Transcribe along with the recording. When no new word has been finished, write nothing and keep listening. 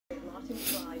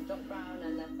Doc Brown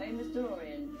and their famous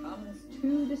DeLorean comes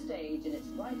to the stage, and it's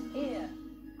right here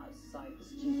outside the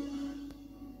studio.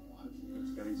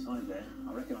 Let's go inside there.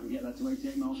 I reckon I can get that to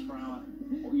 88 miles per hour.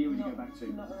 What year would you go back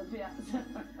to? Not a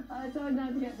Fiat. Time now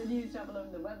to get the news, travel,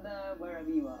 and the weather wherever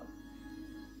you are.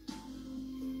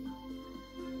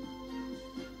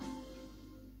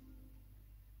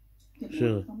 Good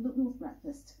morning from Look North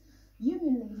Breakfast.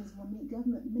 Union leaders will meet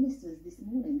government ministers this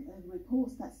morning over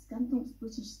reports that Scunthorpe's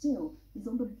British Steel is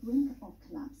on the brink of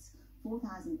collapse.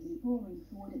 4,000 people are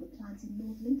employed at the plant in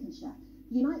North Lincolnshire.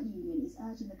 The Unite Union is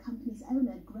urging the company's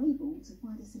owner, Greybull, to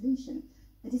find a solution.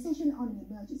 The decision on an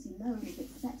emergency loan is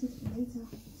expected later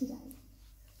today.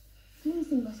 Police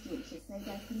in West Yorkshire say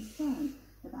they're concerned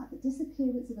about the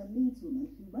disappearance of a Leeds woman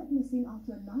who went missing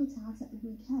after a night out at the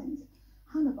weekend.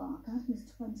 Hannah Barker, who's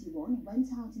 21, went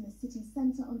out in the city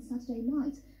centre on Saturday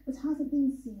night but hasn't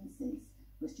been seen since.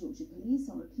 West Yorkshire Police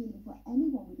are appealing for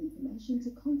anyone with information to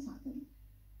contact them.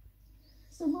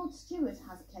 Sir Rod Stewart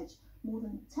has pledged more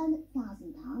than £10,000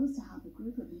 to help a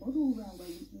group of model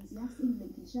railway enthusiasts in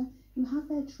Lincolnshire who had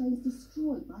their trains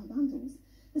destroyed by vandals.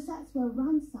 The sets were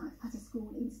ransacked at a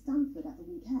school in Stamford at the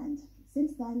weekend.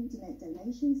 Since then,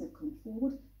 donations have come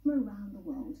forward from around the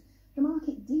world. The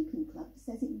Market Deeping Club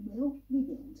says it will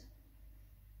rebuild.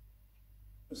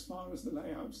 As far as the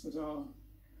layouts that are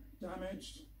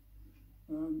damaged,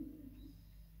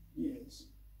 years.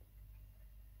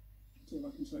 That's all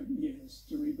I can say, years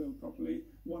to rebuild properly.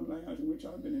 One layout in which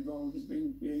I've been involved has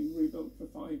been being rebuilt for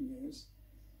 5 years,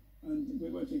 and we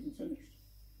weren't even finished.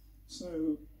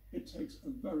 So it takes a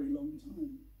very long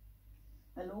time.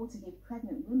 A law to give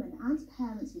pregnant women and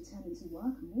parents returning to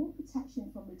work more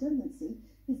protection from redundancy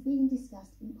is being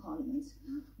discussed in Parliament.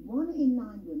 1 in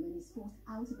 9 women is forced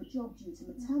out of a job due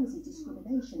to maternity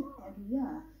discrimination every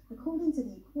year, according to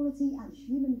the Equality and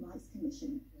Human Rights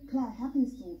Commission. Claire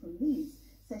Heppenstall from Leeds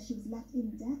says she was left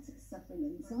in debt,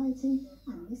 suffering anxiety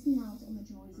and missing out on the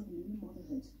joys of new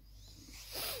motherhood.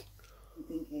 I'm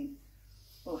thinking,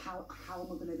 well, how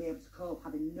am I going to be able to cope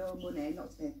having no money,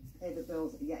 not to pay the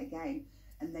bills yet again,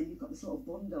 and then you've got this sort of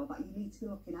bundle that you need to be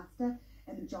looking after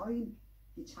and enjoying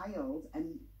your child,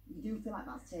 and you do feel like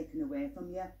that's taken away from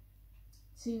you.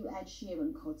 2 Ed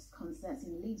Sheeran concerts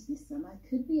in Leeds this summer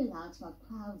could be allowed to have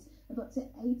crowds of up to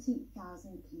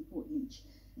 80,000 people each.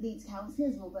 Leeds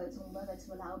councillors will vote on whether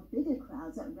to allow bigger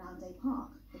crowds at Roundhay Park.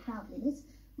 The crowd limit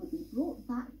would be brought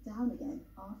back down again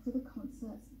after the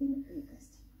concerts in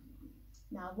August.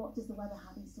 Now, what does the weather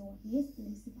have in store? Here's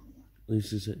Lisa Gallagher.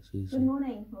 Good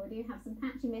morning. Well, we do have some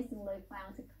patchy mist and low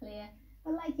cloud to clear,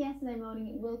 but like yesterday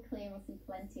morning, it will clear and we'll see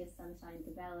plenty of sunshine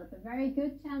develop. A very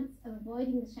good chance of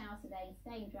avoiding the showers today and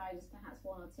staying dry, just perhaps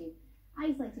 1 or 2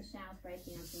 isolated showers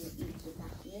breaking out in the east this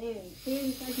afternoon.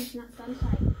 Feeling presence in that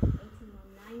sunshine, 18 or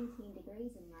 19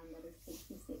 degrees in land, that is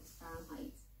 66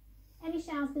 Fahrenheit. Any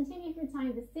showers continue for a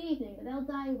time this evening, but they'll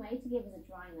die away to give us a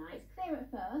dry night. Clear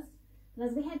at first, but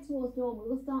as we head towards dawn,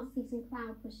 we will start to see some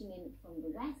cloud pushing in from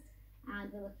the west,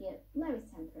 and we're looking at lowest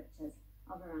temperatures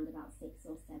of around about 6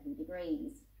 or 7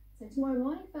 degrees. So tomorrow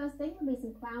morning, first thing, will be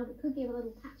some cloud that could give a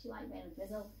little patchy light rain and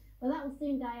drizzle, but that will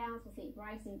soon die out. We'll see it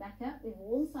brightening back up with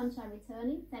warm sunshine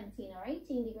returning, 17 or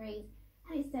 18 degrees,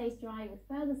 and it stays dry with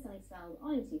further sunny spells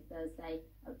on into Thursday,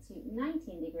 up to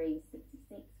 19 degrees, 66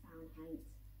 Fahrenheit.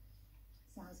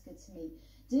 Sounds good to me.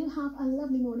 Do have a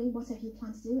lovely morning, whatever you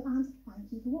plan to do, and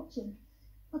thank you for watching.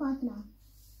 Bye-bye for now.